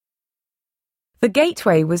The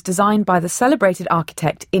gateway was designed by the celebrated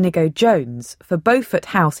architect Inigo Jones for Beaufort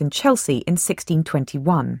House in Chelsea in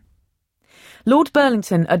 1621. Lord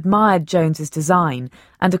Burlington admired Jones's design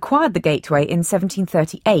and acquired the gateway in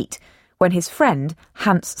 1738 when his friend,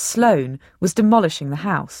 Hants Sloane, was demolishing the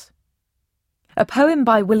house. A poem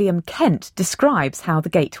by William Kent describes how the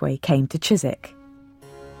gateway came to Chiswick.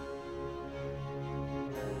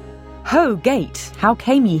 Ho, gate, how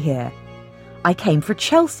came ye here? I came for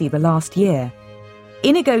Chelsea the last year.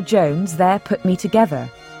 Inigo Jones there put me together,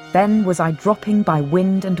 then was I dropping by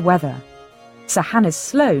wind and weather. Sir Hannes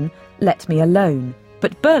Sloane let me alone,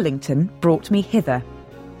 but Burlington brought me hither.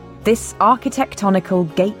 This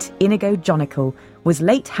architectonical gate Inigo Jonical was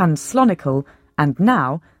late Hanslonical, and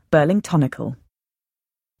now Burlingtonical.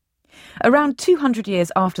 Around 200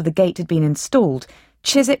 years after the gate had been installed,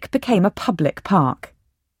 Chiswick became a public park.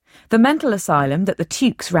 The mental asylum that the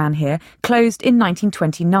Tukes ran here closed in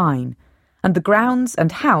 1929, and the grounds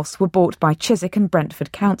and house were bought by Chiswick and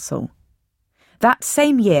Brentford Council. That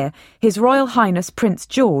same year, His Royal Highness Prince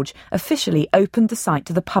George officially opened the site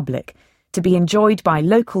to the public, to be enjoyed by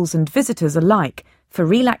locals and visitors alike for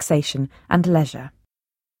relaxation and leisure.